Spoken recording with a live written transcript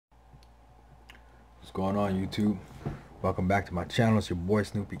What's going on, YouTube? Welcome back to my channel. It's your boy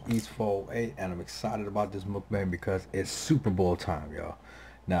SnoopyEats 408, and I'm excited about this mukbang because it's Super Bowl time, y'all.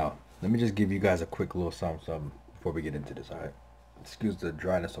 Now, let me just give you guys a quick little something before we get into this, alright? Excuse the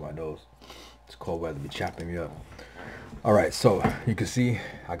dryness of my nose. It's cold weather be chopping me up. Alright, so you can see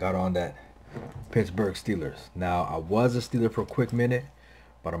I got on that Pittsburgh Steelers. Now, I was a Steeler for a quick minute,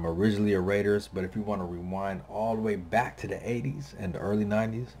 but I'm originally a Raiders. But if you want to rewind all the way back to the 80s and the early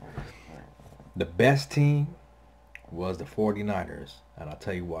 90s, the best team was the 49ers, and I'll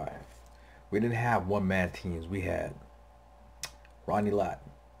tell you why. We didn't have one-man teams. We had Ronnie Lott,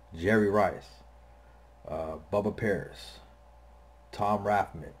 Jerry Rice, Bubba Paris, Tom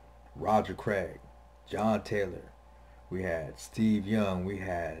Rathman, Roger Craig, John Taylor. We had Steve Young. We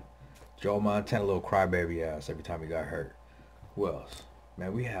had Joe Montana, little crybaby ass every time he got hurt. Who else?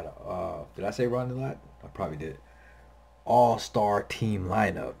 Man, we had a, did I say Ronnie Lott? I probably did. All-star team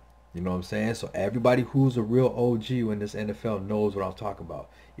lineup. You know what I'm saying? So everybody who's a real OG in this NFL knows what I'm talking about.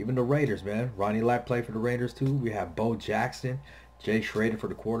 Even the Raiders, man. Ronnie Lott played for the Raiders too. We had Bo Jackson, Jay Schrader for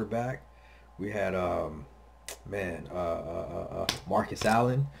the quarterback. We had Marcus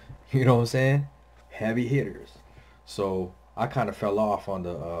Allen. You know what I'm saying? Heavy hitters. So I kind of fell off on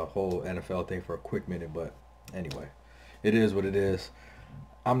the whole NFL thing for a quick minute, but anyway, it is what it is.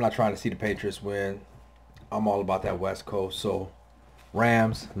 I'm not trying to see the Patriots win. I'm all about that West Coast. So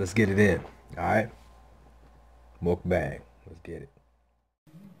Rams, let's get it in. All right, mukbang, let's get it.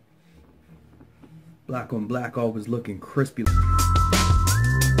 Black on black, always looking crispy.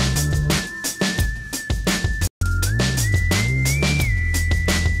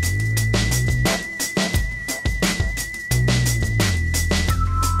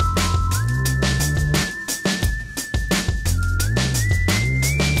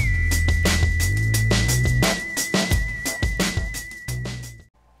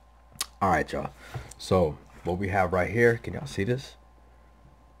 Alright, y'all, so what we have right here, can y'all see this?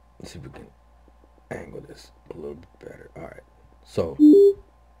 Let's see if we can angle this a little bit better. Alright, so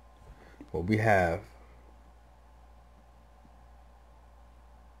what we have,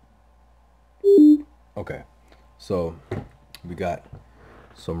 okay, so we got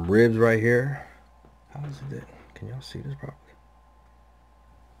some ribs right here. How is it? Can y'all see this properly?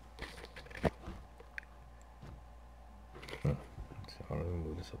 Let me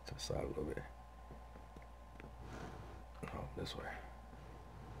move this up to the side a little bit. Oh, this way.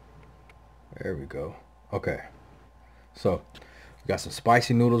 There we go. Okay. So, we got some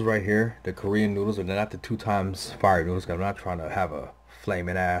spicy noodles right here. The Korean noodles, and they're not the 2 times fire noodles, because I'm not trying to have a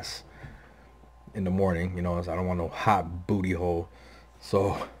flaming ass in the morning. You know, I don't want no hot booty hole.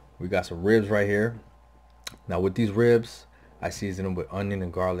 So, we got some ribs right here. Now, with these ribs, I season them with onion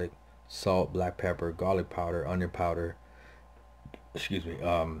and garlic, salt, black pepper, garlic powder, onion powder. Excuse me,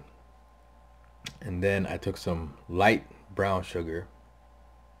 and then I took some light brown sugar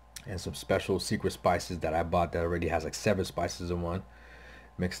and some special secret spices that I bought that already has like 7 spices in one.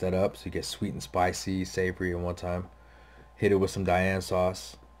 Mix that up so you get sweet and spicy, savory in one time. Hit it with some Diane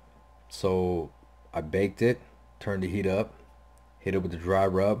sauce. So I baked it, turned the heat up, hit it with the dry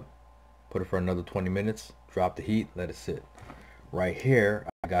rub, put it for another 20 minutes, drop the heat, let it sit. Right here,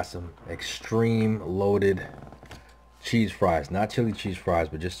 I got some extreme loaded cheese fries, not chili cheese fries,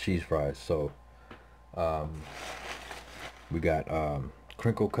 but just cheese fries. So we got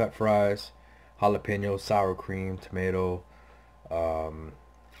crinkle cut fries, jalapeno, sour cream, tomato,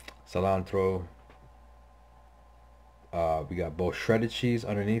 cilantro. We got both shredded cheese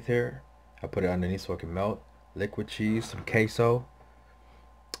underneath here. I put it underneath so it can melt. Liquid cheese, some queso,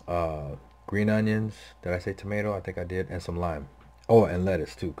 green onions. Did I say tomato? I think I did. And some lime. Oh, and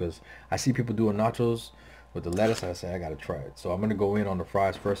lettuce too, because I see people doing nachos with the lettuce. I say I gotta try it. So I'm gonna go in on the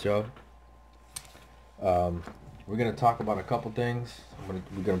fries first, y'all. We're gonna talk about a couple things.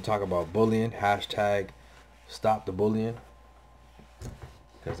 We're gonna talk about bullying. Hashtag stop the bullying,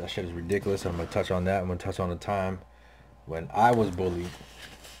 because that shit is ridiculous. I'm gonna touch on that. I'm gonna touch on the time when I was bullied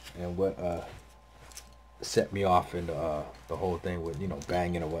and what set me off in the whole thing with, you know,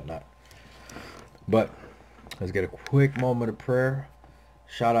 banging and whatnot. But let's get a quick moment of prayer.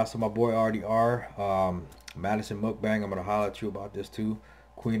 Shout out to my boy RDR, Madison Mukbang. I'm gonna holler at you about this too.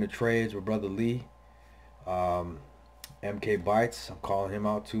 Queen of Trades with Brother Lee. MK Bites, I'm calling him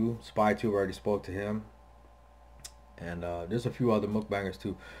out too. SpyTube, already spoke to him. And there's a few other mukbangers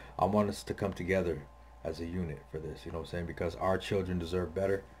too. I want us to come together as a unit for this, you know what I'm saying? Because our children deserve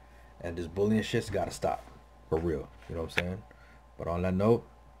better, and this bullying shit's gotta stop. For real, you know what I'm saying? But on that note,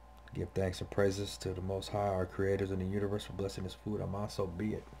 give thanks and praises to the Most High, our creators in the universe, for blessing this food. I'm also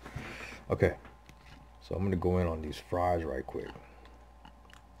be it. Okay, so I'm gonna go in on these fries right quick.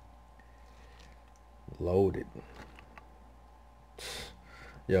 Loaded.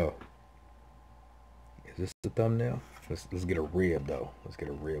 Yo, is this the thumbnail? Let's get a rib though. Let's get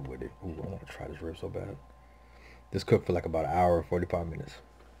a rib with it. Ooh, I want to try this rib so bad. This cooked for like about an hour and 45 minutes.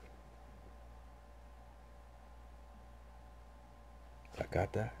 I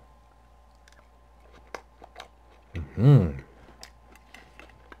got that.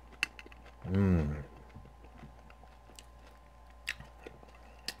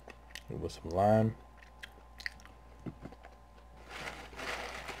 With some lime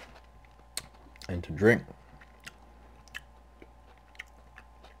and to drink,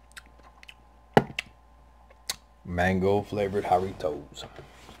 mango flavored Doritos.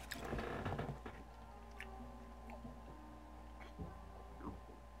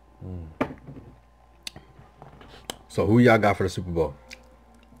 So who y'all got for the Super Bowl?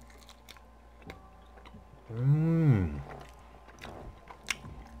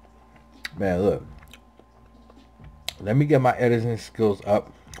 Man, look. Let me get my editing skills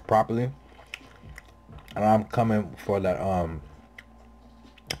up properly. And I'm coming for that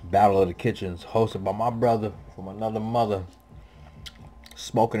Battle of the Kitchens hosted by my brother from another mother.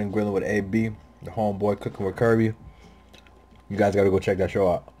 Smoking and Grilling with AB. The homeboy Cooking with Kirby. You guys gotta go check that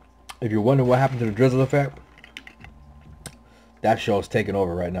show out. If you're wondering what happened to the Drizzle Effect, that show is taking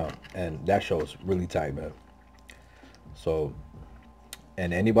over right now. And that show is really tight, man. So,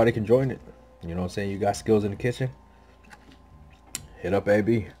 and anybody can join it. You know what I'm saying? You got skills in the kitchen? Hit up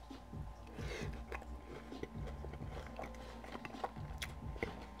AB.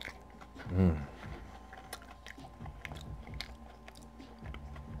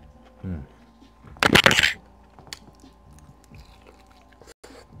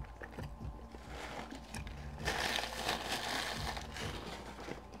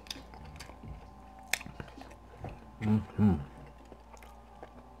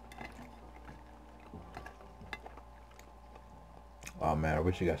 Oh man, I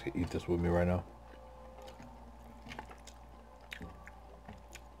wish you guys could eat this with me right now.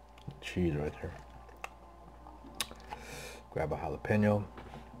 Cheese right there. Grab a jalapeno.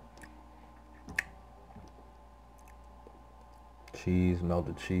 Cheese,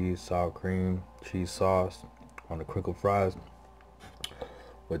 melted cheese, sour cream, cheese sauce on the crinkle fries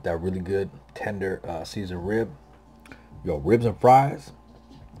with that really good tender seasoned rib. Yo, ribs and fries.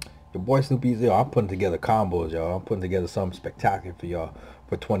 Your boy SnoopyEats, yo, I'm putting together combos, y'all. I'm putting together something spectacular for y'all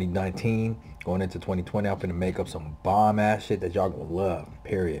for 2019. Going into 2020, I'm finna make up some bomb-ass shit that y'all gonna love,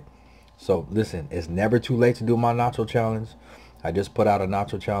 period. So, listen, it's never too late to do my nacho challenge. I just put out a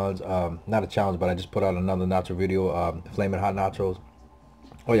nacho challenge. Not a challenge, but I just put out another nacho video, Flaming Hot Nachos.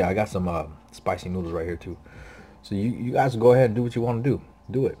 Oh, yeah, I got some spicy noodles right here, too. So, you guys go ahead and do what you want to do.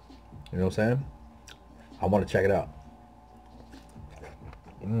 Do it. You know what I'm saying? I want to check it out.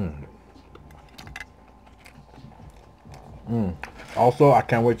 Also, I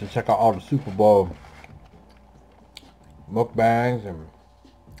can't wait to check out all the Super Bowl mukbangs and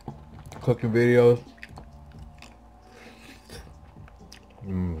cooking videos.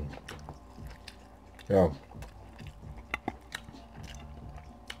 Yeah.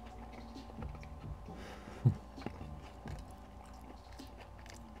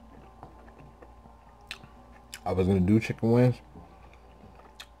 I was gonna do chicken wings.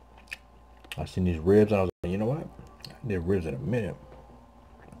 I seen these ribs and I was like, you know what? I did ribs in a minute.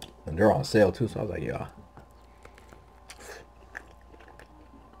 And they're on sale too, so I was like, yeah.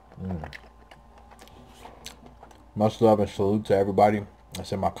 Much love and salute to everybody. I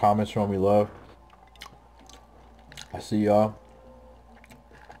send my comments, showing me love. I see y'all.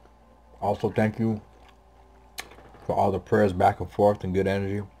 Also, thank you for all the prayers back and forth and good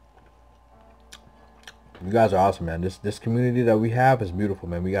energy. You guys are awesome, man. This community that we have is beautiful,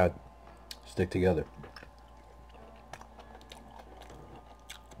 man. We gotta stick together.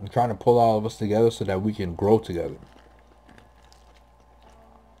 I'm trying to pull all of us together so that we can grow together.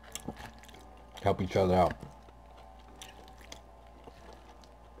 Help each other out.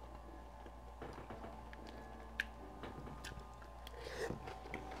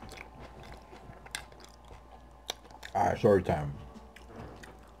 Alright, story time.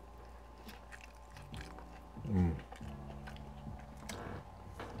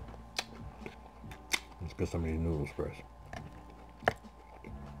 Let's get some of these noodles first.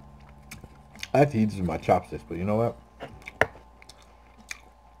 I have to eat this with my chopsticks, but you know what?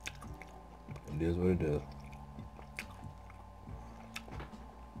 It is what it is.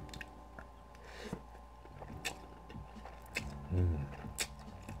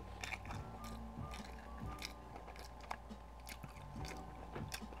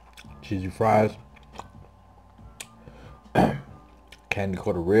 Cheesy fries. Candy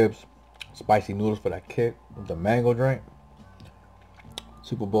coated ribs. Spicy noodles for that kick. The mango drink.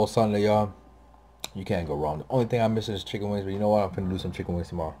 Super Bowl Sunday, y'all. You can't go wrong. The only thing I'm missing is chicken wings, but you know what? I'm finna do some chicken wings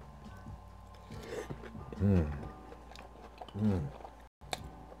tomorrow.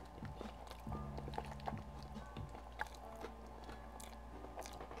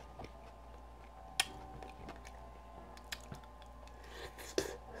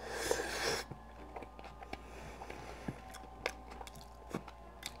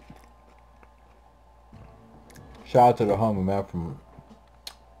 Shout out to the homie, man, from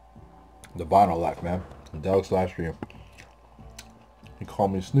the Vinyl Life, man. Deluxe live stream. He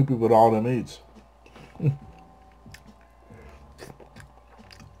called me Snoopy with all them eats.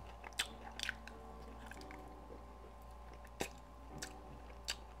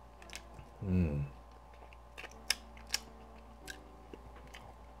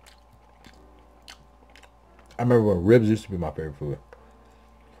 I remember when ribs used to be my favorite food. It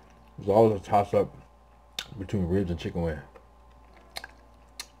was always a toss-up between ribs and chicken wing.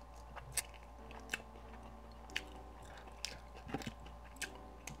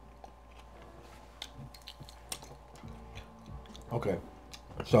 Okay,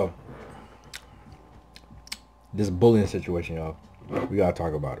 so this bullying situation, y'all, we gotta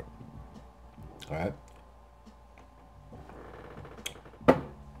talk about it. All right.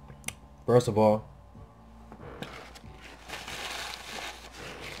 First of all,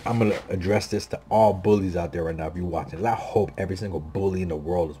 I'm gonna address this to all bullies out there right now. If you're watching, I hope every single bully in the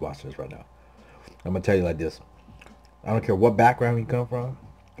world is watching this right now. I'm gonna tell you like this: I don't care what background you come from,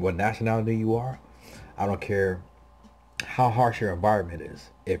 what nationality you are. I don't care how harsh your environment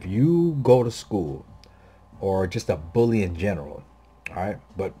is. If you go to school, or just a bully in general, all right,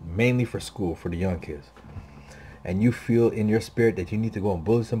 but mainly for school, for the young kids, and you feel in your spirit that you need to go and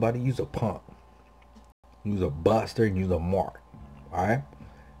bully somebody, use a punk, use a buster, and use a mark. All right.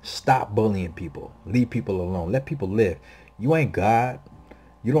 Stop bullying people. Leave people alone. Let people live. You ain't God.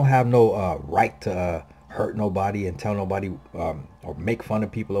 You don't have no right to hurt nobody and tell nobody or make fun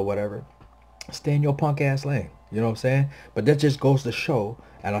of people or whatever. Stay in your punk ass lane. You know what I'm saying? But that just goes to show,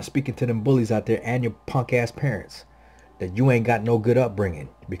 and I'm speaking to them bullies out there and your punk ass parents, that you ain't got no good upbringing,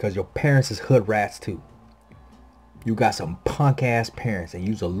 because your parents is hood rats too. You got some punk ass parents and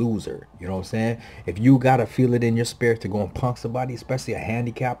you's a loser. You know what I'm saying? If you gotta feel it in your spirit to go and punk somebody, especially a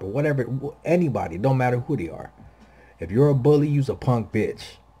handicap or whatever, anybody, don't matter who they are. If you're a bully, you's a punk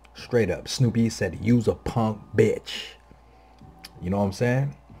bitch. Straight up. Snoopy said, you's a punk bitch. You know what I'm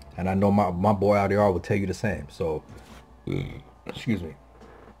saying? And I know my boy out there will tell you the same. So, excuse me.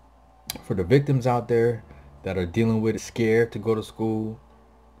 For the victims out there that are dealing with it, scared to go to school,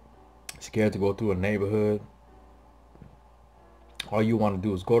 scared to go through a neighborhood, all you want to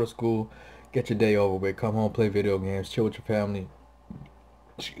do is go to school, get your day over with, come home, play video games, chill with your family,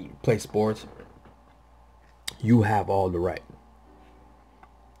 play sports. You have all the right.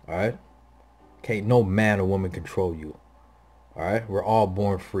 Alright? Can't no man or woman control you. Alright? We're all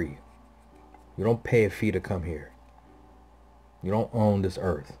born free. You don't pay a fee to come here. You don't own this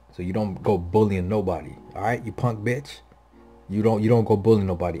earth. So you don't go bullying nobody. Alright? You punk bitch. You don't go bullying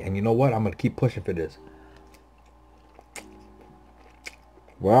nobody. And you know what? I'm gonna keep pushing for this.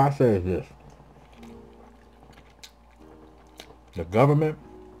 What I say is this: the government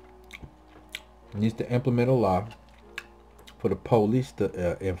needs to implement a law for the police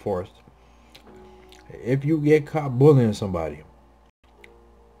to enforce. If you get caught bullying somebody,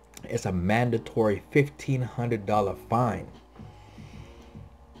 it's a mandatory $1,500 fine.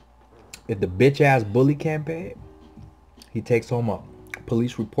 If the bitch ass bully can't pay it, he takes home a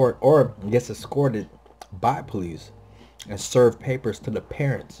police report or gets escorted by police and serve papers to the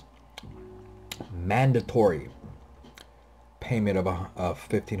parents. Mandatory payment of a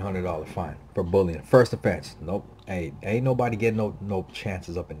 $1,500 fine for bullying. First offense. Nope. Ain't nobody getting no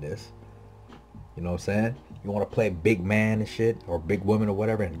chances up in this. You know what I'm saying? You want to play big man and shit, or big woman or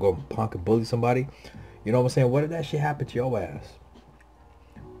whatever, and go punk and bully somebody. You know what I'm saying? What if that shit happen to your ass?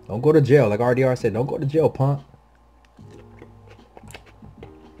 Don't go to jail. Like RDR said, don't go to jail, punk.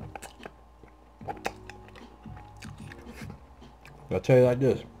 I'll tell you like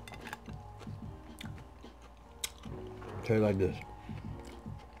this.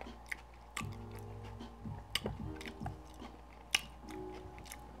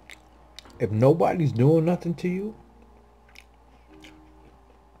 If nobody's doing nothing to you,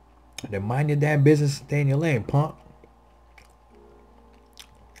 then mind your damn business and stay in your lane, punk.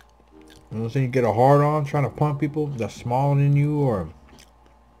 You know what I'm saying? You get a hard on trying to punk people that's smaller than you or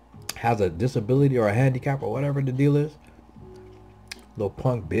has a disability or a handicap or whatever the deal is. Little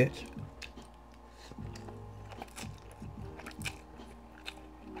punk bitch.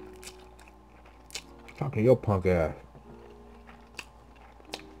 Talking to your punk ass.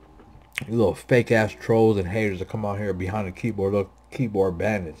 You little fake ass trolls and haters that come out here behind the keyboard, look, keyboard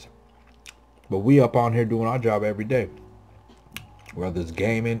bandits. But we up on here doing our job every day. Whether it's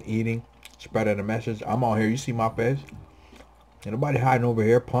gaming, eating, spreading a message. I'm on here, you see my face. Ain't nobody hiding over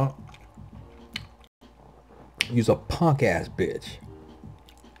here, punk. You's a punk ass bitch.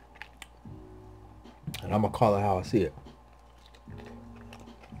 And I'm gonna call it how I see it. You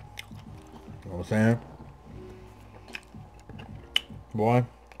know what I'm saying? Boy,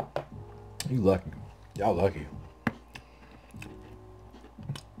 you lucky. Y'all lucky.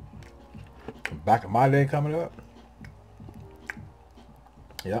 Back in my day coming up.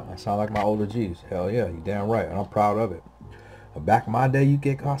 Yeah, I sound like my older G's. Hell yeah, you damn right. And I'm proud of it. But back in my day, you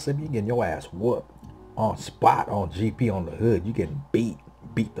get caught slipping, you getting your ass whooped. On spot, on GP, on the hood. You getting beat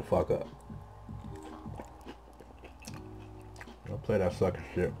the fuck up. Don't play that sucker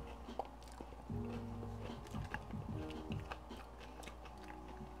shit.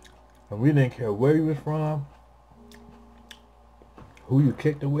 And we didn't care where you was from, who you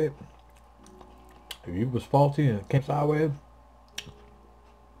kicked it with. If you was faulty and came sideways,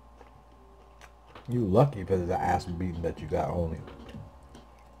 you lucky because of the ass beating that you got only.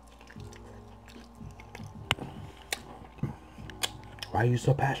 Why are you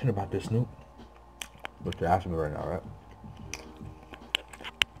so passionate about this, Snoop? What you're asking me right now, right?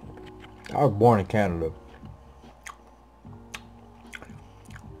 I was born in Canada.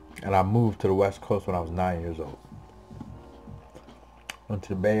 And I moved to the West Coast when I was 9 years old. Went to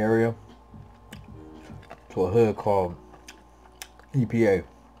the Bay Area. To a hood called EPA.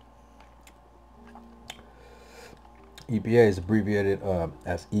 EPA is abbreviated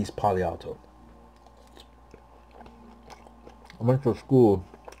as East Palo Alto. I went to a school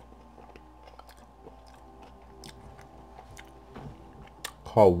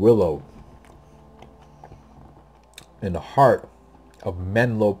called Willow in the heart of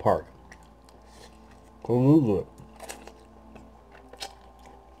Menlo Park. Go Google it.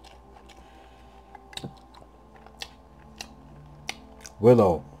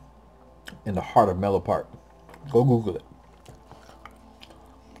 Willow in the heart of Menlo Park. Go Google it.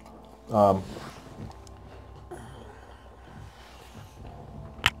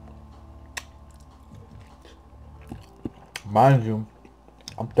 Mind you,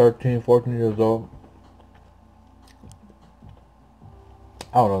 I'm 13, 14 years old.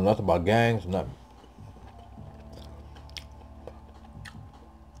 I don't know nothing about gangs, nothing.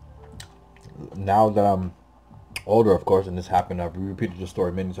 Now that I'm older, of course, and this happened, I've repeated the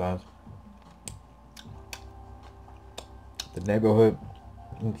story many times. The neighborhood,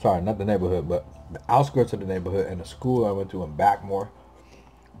 I'm sorry, not the neighborhood, but the outskirts of the neighborhood and the school I went to in Backmore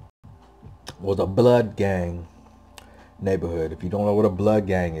was a blood gang neighborhood. If you don't know what a blood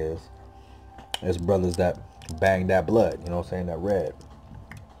gang is, it's brothers that bang that blood, you know what I'm saying, that red.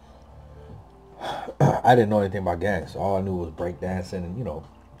 I didn't know anything about gangs, so all I knew was breakdancing and, you know,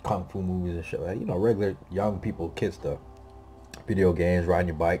 kung fu movies and shit like that. You know, regular young people, kid stuff. Video games, riding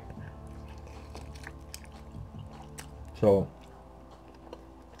your bike. So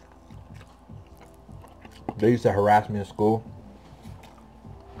they used to harass me in school,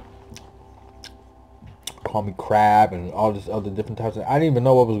 call me crab and all this other different types of, I didn't even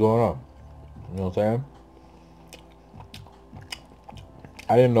know what was going on. You know what I'm saying?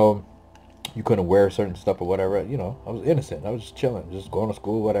 I didn't know you couldn't wear certain stuff or whatever. You know, I was innocent. I was just chilling, just going to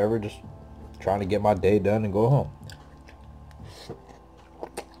school, whatever, just trying to get my day done and go home.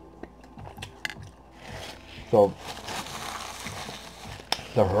 So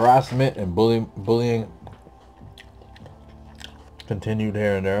the harassment and bullying continued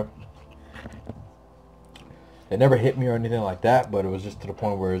here and there. It never hit me or anything like that, but it was just to the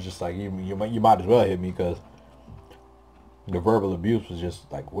point where it's just like you might as well hit me, because the verbal abuse was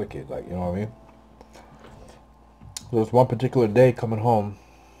just like wicked, like, you know what I mean? There was one particular day coming home,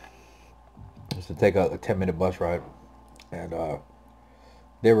 just to take a 10-minute bus ride, and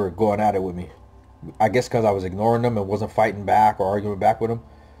they were going at it with me. I guess because I was ignoring them and wasn't fighting back or arguing back with them,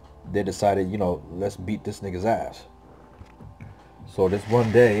 they decided, you know, let's beat this nigga's ass. So this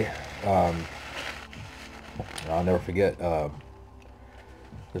one day, I'll never forget,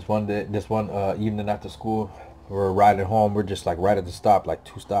 this one evening after school, we're riding home. We're just like right at the stop, like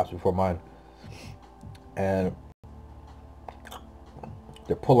 2 stops before mine, and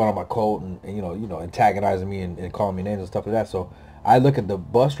they're pulling on my coat and you know antagonizing me and calling me names and stuff like that. So I look at the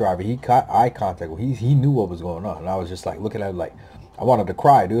bus driver. He caught eye contact. He knew what was going on, and I was just like looking at it like I wanted to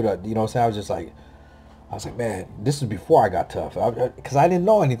cry, dude. You know what I'm saying? I was like, man, this is before I got tough, because I didn't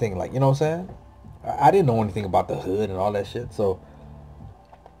know anything, like, you know what I'm saying? I didn't know anything about the hood and all that shit. So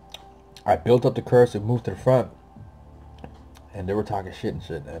I built up the courage to move to the front, and they were talking shit and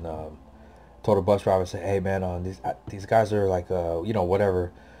shit. And told the bus driver, said, "Hey man, these guys are like you know,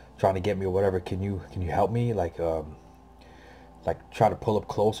 whatever, trying to get me or whatever. Can you help me? Like try to pull up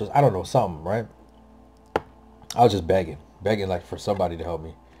closer. I don't know, something, right?" I was just begging like for somebody to help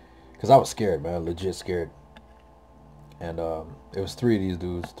me, cause I was scared, man, legit scared. And it was 3 of these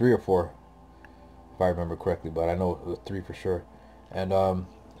dudes, 3 or 4, if I remember correctly, but I know it was 3 for sure. And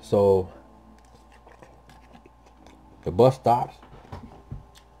so the bus stops,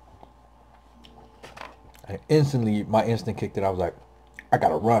 and instantly my instinct kicked in. I was like, I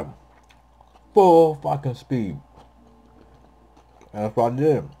gotta run full fucking speed, and that's what I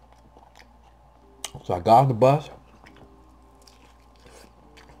did. So I got on the bus.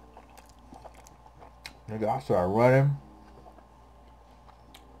 Nigga, I started running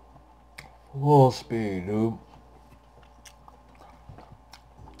full speed, dude.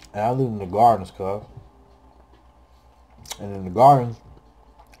 And I live in the gardens, cuz. And in the gardens,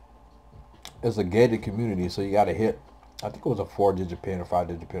 it's a gated community, so you gotta hit, I think it was a 4-digit pin or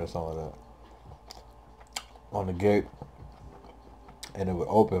 5-digit pin or something like that, on the gate, and it would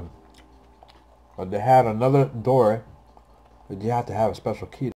open. But they had another door, but you have to have a special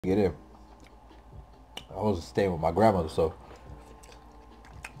key to get in. I was staying with my grandmother, so,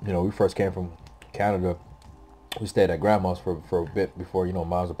 you know, we first came from Canada. We stayed at grandma's for a bit before, you know,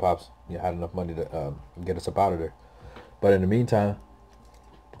 moms and pops, you know, had enough money to get us up out of there. But in the meantime,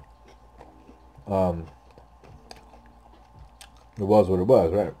 it was what it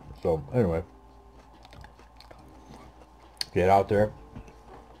was, right? So anyway, get out there.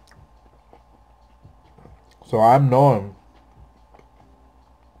 So I'm knowing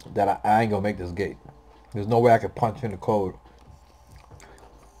that I ain't gonna make this gate. There's no way I could punch in the code,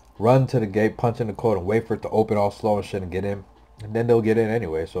 run to the gate, punch in the code, and wait for it to open all slow and shit and get in. And then they'll get in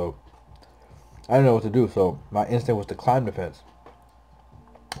anyway. So I didn't know what to do. So my instinct was to climb the fence.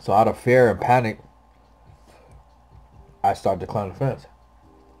 So out of fear and panic, I started to climb the fence.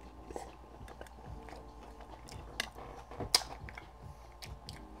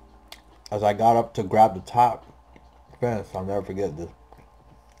 As I got up to grab the top fence, I'll never forget this,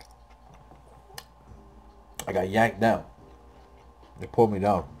 I got yanked down. They pulled me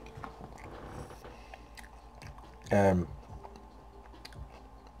down. And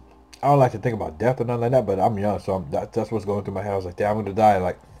I don't like to think about death or nothing like that, but I'm young, so that's what's going through my head. I was like, damn, I'm going to die.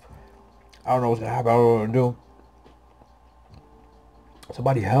 Like, I don't know what's going to happen. I don't know what to do.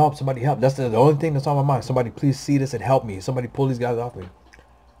 Somebody help. Somebody help. That's the only thing that's on my mind. Somebody please see this and help me. Somebody pull these guys off me.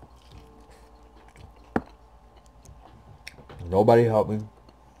 Nobody helped me.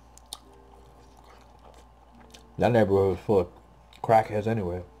 That neighborhood was full of crackheads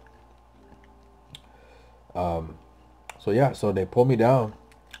anyway. So yeah, so they pulled me down,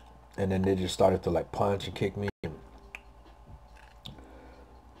 and then they just started to like punch and kick me and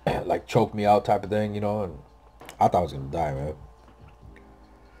like choke me out type of thing, you know, and I thought I was gonna die, man.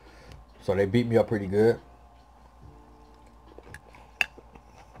 So they beat me up pretty good.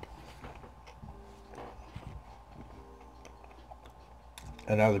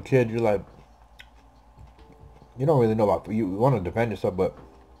 And as a kid, you're like, you don't really know about, you want to defend yourself, but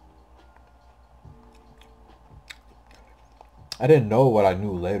I didn't know what I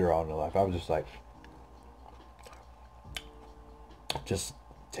knew later on in life. I was just like, just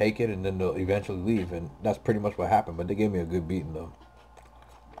take it and then they'll eventually leave. And that's pretty much what happened. But they gave me a good beating though.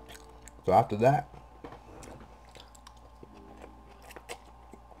 So after that,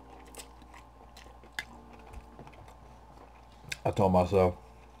 I told myself,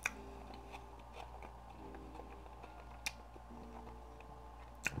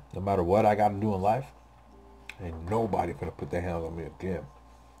 no matter what I got to do in life, ain't nobody finna put their hands on me again.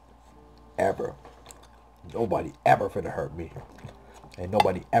 Ever. Nobody ever finna hurt me. Ain't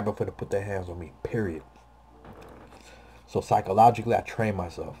nobody ever finna put their hands on me, period. So psychologically, I trained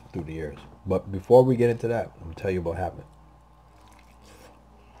myself through the years. But before we get into that, I'm gonna tell you what happened.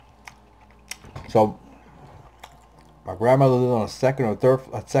 So my grandmother lived on a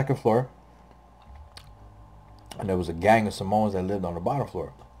second floor, and there was a gang of Samoans that lived on the bottom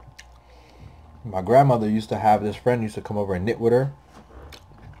floor. My grandmother used to have this friend used to come over and knit with her,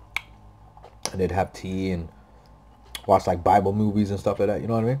 and they'd have tea and watch like Bible movies and stuff like that. You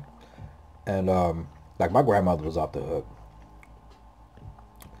know what I mean? And like my grandmother was off the hook.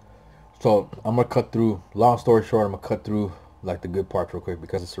 So I'm gonna cut through. Long story short, I'm gonna cut through like the good parts real quick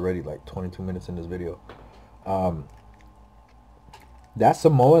because it's already like 22 minutes in this video. That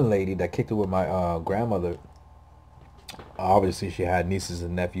Samoan lady that kicked it with my grandmother, obviously she had nieces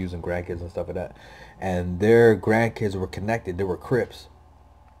and nephews and grandkids and stuff like that, and their grandkids were connected. They were Crips.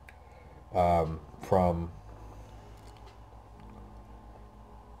 from,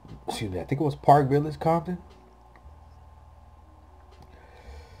 excuse me, I think it was Park Village, Compton.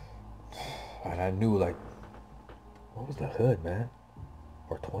 And I knew, like, what was the hood, man?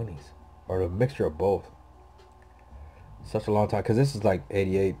 Or 20s, or a mixture of both. Such a long time, because this is like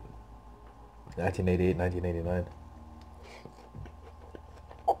 88, 1988, 1989.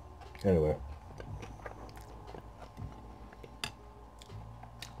 Anyway,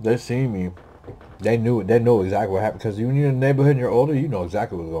 they seen me. They knew exactly what happened, because when you're in the neighborhood and you're older, you know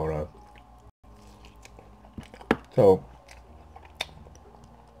exactly what's going on. So,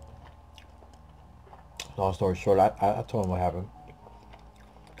 long story short, I told them what happened.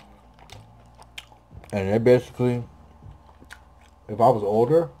 And they basically, if I was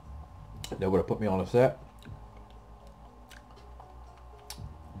older, they would have put me on a set.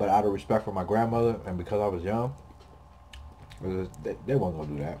 But out of respect for my grandmother and because I was young, they weren't going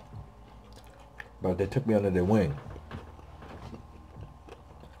to do that. But they took me under their wing.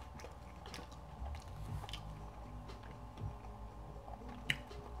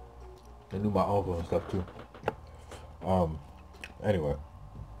 They knew my uncle and stuff too. Anyway.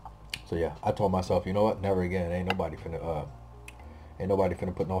 So yeah, I told myself, you know what? Never again. Ain't nobody finna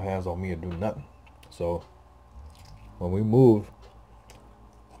put no hands on me or do nothing. So when we moved,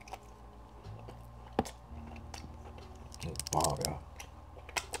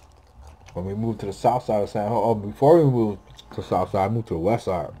 when we moved to the south side of San Jose, oh, before we moved to the south side, I moved to the west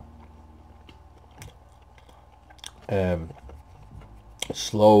side, and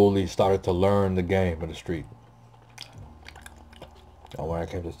slowly started to learn the game of the street. And when I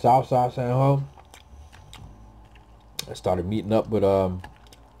came to the south side of San Jose, I started meeting up with a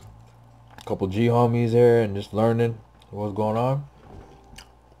couple G homies there and just learning what's going on.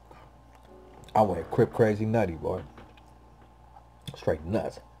 I went crip crazy nutty, boy. Straight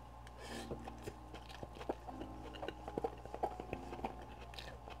nuts.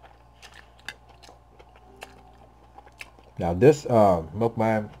 Now this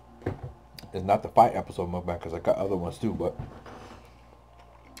mukbang is not the fight episode of mukbang, because I got other ones too, but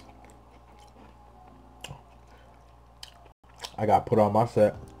I got put on my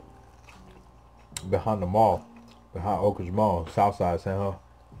set behind the mall, behind Oak Ridge Mall, south side of San Jose.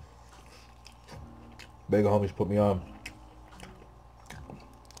 Bigger homies put me on,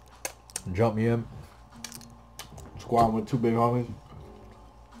 jumped me in, squad with two big homies.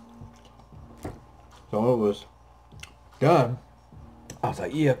 So it was done. I was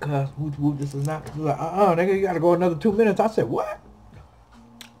like, yeah, cuz, whoop, this is not. He was like, nigga, you gotta go another 2 minutes. I said, what?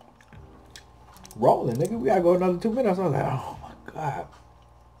 Rolling, nigga, we gotta go another 2 minutes. I was like, oh my God.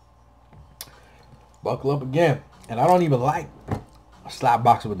 Buckle up again. And I don't even like slap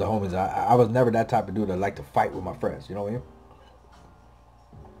boxing with the homies. I was never that type of dude that liked to fight with my friends, you know what I mean?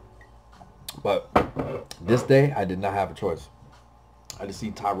 But this day, I did not have a choice. I just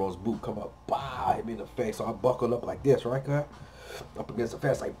seen Tyrone's boot come up, bah, hit me in the face. So I buckled up like this, right, guy? Up against the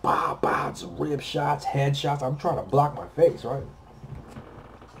fence, like, bah, bah, some rib shots, head shots. I'm trying to block my face, right?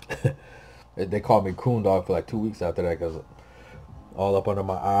 They called me coon dog for like 2 weeks after that, because all up under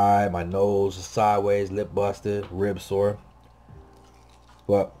my eye, my nose sideways, lip busted, rib sore.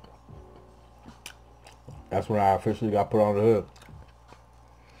 But that's when I officially got put on the hood.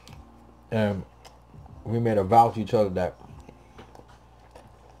 And we made a vow to each other that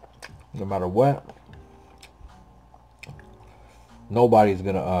no matter what, nobody's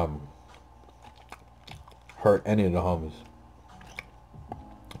gonna hurt any of the homies.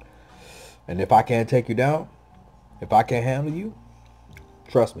 And if I can't take you down, if I can't handle you,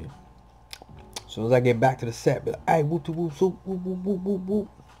 trust me. As soon as I get back to the set, be like, hey, whoop to whoop, whoop, whoop, whoop, whoop, whoop.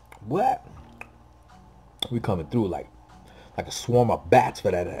 What? We coming through like a swarm of bats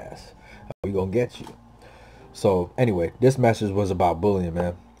for that ass. We gonna get you. So anyway, this message was about bullying,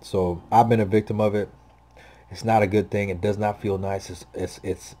 man. So I've been a victim of it. It's not a good thing. It does not feel nice.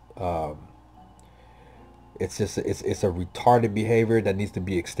 It's a retarded behavior that needs to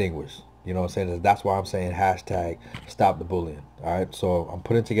be extinguished. You know what I'm saying? That's why I'm saying hashtag stop the bullying. All right. So I'm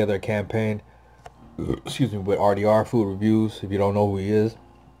putting together a campaign, excuse me, with RDR Food Reviews. If you don't know who he is,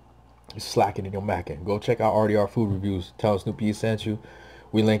 he's slacking in your macking. Go check out RDR Food Reviews. Tell SnoopyEats sent you.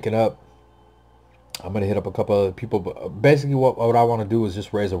 We linking up. I'm going to hit up a couple other people. But basically what I want to do is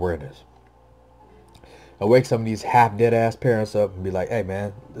just raise awareness. I wake some of these half dead ass parents up and be like, hey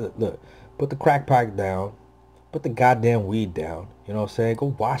man, look, put the crack pipe down. Put the goddamn weed down. You know what I'm saying?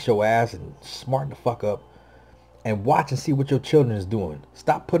 Go wash your ass and smarten the fuck up. And watch and see what your children is doing.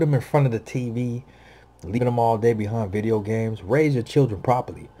 Stop putting them in front of the TV. Leaving them all day behind video games. Raise your children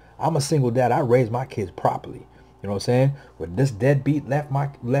properly. I'm a single dad. I raise my kids properly. You know what I'm saying? When this deadbeat left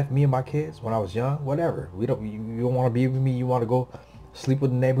me and my kids when I was young, whatever. You don't want to be with me. You want to go sleep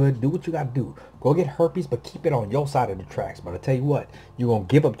with the neighborhood. Do what you got to do. Go get herpes, but keep it on your side of the tracks. But I tell you what, you're going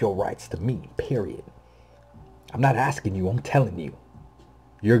to give up your rights to me, period. I'm not asking you. I'm telling you.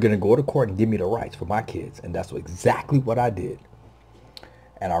 You're going to go to court and give me the rights for my kids. And that's exactly what I did.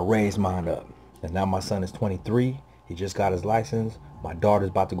 And I raised mine up. And now my son is 23. He just got his license. My daughter's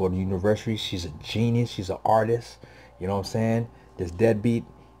about to go to university. She's a genius. She's an artist. You know what I'm saying? This deadbeat,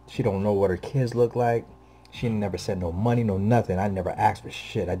 she don't know what her kids look like. She never sent no money, no nothing. I never asked for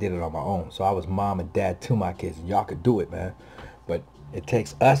shit. I did it on my own. So I was mom and dad to my kids. Y'all could do it, man. But it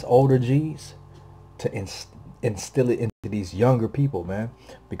takes us older G's to instill it into these younger people, man.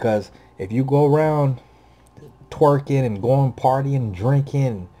 Because if you go around twerking and going partying and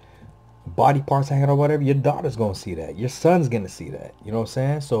drinking, body parts hanging or whatever, your daughter's gonna see that. Your son's gonna see that. You know what I'm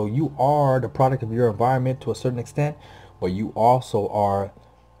saying? So you are the product of your environment to a certain extent, but you also are,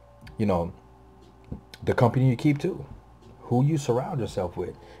 you know, the company you keep too. Who you surround yourself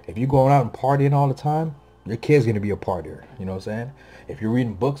with. If you're going out and partying all the time, your kid's gonna be a partier. You know what I'm saying? If you're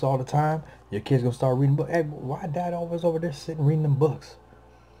reading books all the time, your kid's gonna start reading books. Hey, why dad always over there sitting reading them books?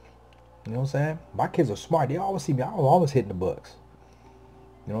 You know what I'm saying? My kids are smart. They always see me. I'm always hitting the books.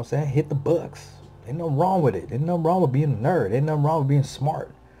 You know what I'm saying? Hit the books. Ain't nothing wrong with it. Ain't nothing wrong with being a nerd. Ain't nothing wrong with being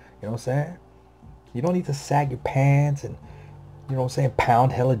smart. You know what I'm saying? You don't need to sag your pants and, you know what I'm saying,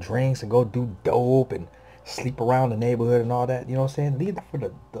 pound hella drinks and go do dope and sleep around the neighborhood and all that. You know what I'm saying? Leave that for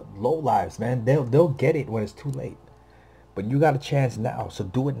the low lives, man. They'll get it when it's too late. But you got a chance now, so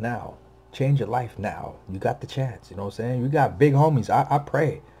do it now. Change your life now. You got the chance. You know what I'm saying? You got big homies. I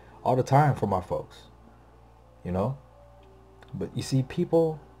pray all the time for my folks. You know? But you see,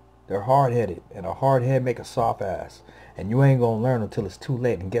 people, they're hard-headed, and a hard head make a soft ass, and you ain't gonna learn until it's too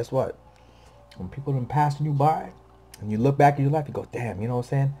late. And guess what? When people are passing you by, and you look back at your life, you go, damn, you know what I'm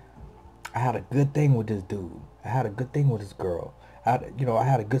saying? I had a good thing with this dude. I had a good thing with this girl. I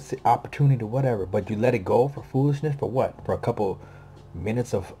had a good opportunity, whatever. But you let it go for foolishness, for what? For a couple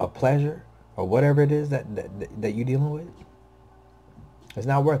minutes of pleasure, or whatever it is that you're dealing with. It's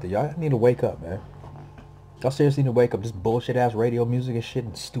not worth it. Y'all need to wake up, man. Y'all seriously need to wake up. This bullshit ass radio music and shit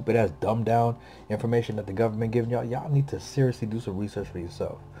and stupid ass dumbed down information that the government giving y'all. Y'all need to seriously do some research for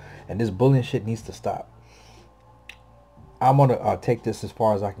yourself. And this bullying shit needs to stop. I'm gonna take this as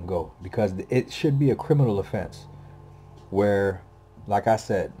far as I can go, because it should be a criminal offense where, like I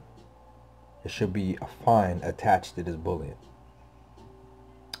said, it should be a fine attached to this bullying.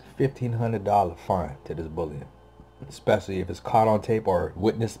 $1,500 fine to this bullying, especially if it's caught on tape or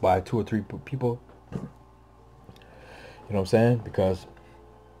witnessed by 2 or 3 people. You know what I'm saying? Because,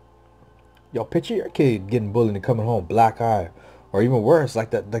 yo, picture your kid getting bullied and coming home black eye, or even worse,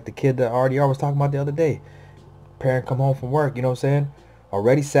 like the kid that RDR was talking about the other day. Parent come home from work, you know what I'm saying?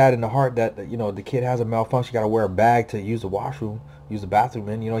 Already sad in the heart that, you know, the kid has a malfunction, got to wear a bag to use the washroom, use the bathroom,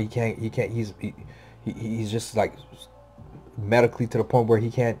 and, you know, he's just like medically to the point where he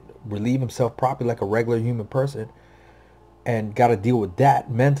can't relieve himself properly like a regular human person, and got to deal with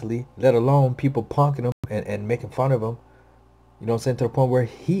that mentally, let alone people punking him and making fun of him. You know what I'm saying? To the point where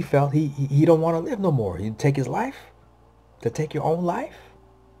he felt he don't want to live no more. You take his life? To take your own life?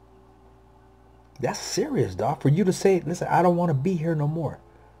 That's serious, dog. For you to say, listen, I don't want to be here no more.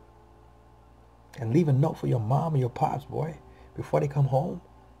 And leave a note for your mom or your pops, boy, before they come home.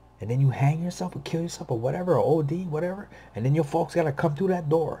 And then you hang yourself or kill yourself or whatever, or OD, whatever. And then your folks got to come through that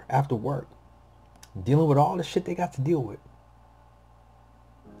door after work, dealing with all the shit they got to deal with.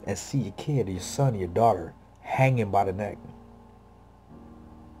 And see your kid or your son or your daughter hanging by the neck.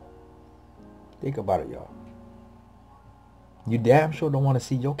 Think about it, y'all. You damn sure don't want to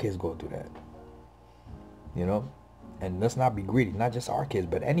see your kids go through that. You know? And let's not be greedy. Not just our kids,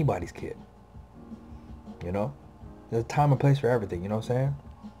 but anybody's kid. You know? There's a time and place for everything. You know what I'm saying?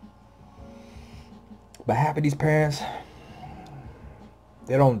 But half of these parents,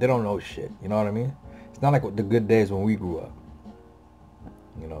 they don't know shit. You know what I mean? It's not like the good days when we grew up.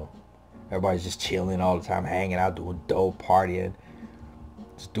 You know? Everybody's just chilling all the time, hanging out, doing dope, partying.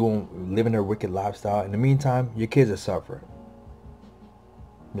 Just living their wicked lifestyle. In the meantime, your kids are suffering.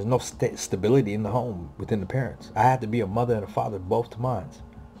 There's no stability in the home within the parents. I had to be a mother and a father both to mine.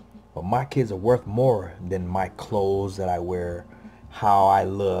 But my kids are worth more than my clothes that I wear, how I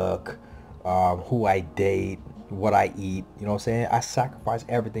look, who I date, what I eat. You know what I'm saying? I sacrifice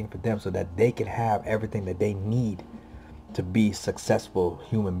everything for them so that they can have everything that they need to be successful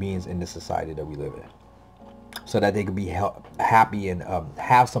human beings in this society that we live in. So that they could be happy and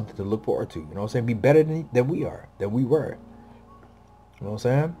have something to look forward to. You know what I'm saying? Be better than we were. You know what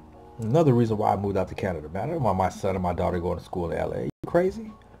I'm saying? Another reason why I moved out to Canada, man. I don't want my son and my daughter going to school in LA. You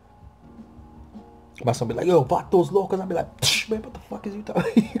crazy? My son be like, yo, vatos locos. I'll be like, man, what the fuck is you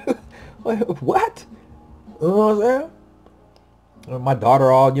talking? Like, what? You know what I'm saying? My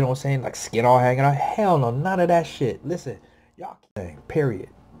daughter all, you know what I'm saying, like skin all hanging out. Hell no, none of that shit. Listen, y'all, period.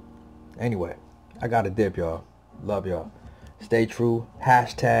 Anyway, I got a dip, y'all. Love y'all. Stay true.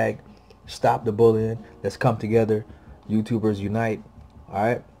 Hashtag stop the bullying. Let's come together. YouTubers unite. All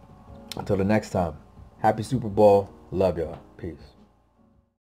right. Until the next time. Happy Super Bowl. Love y'all. Peace.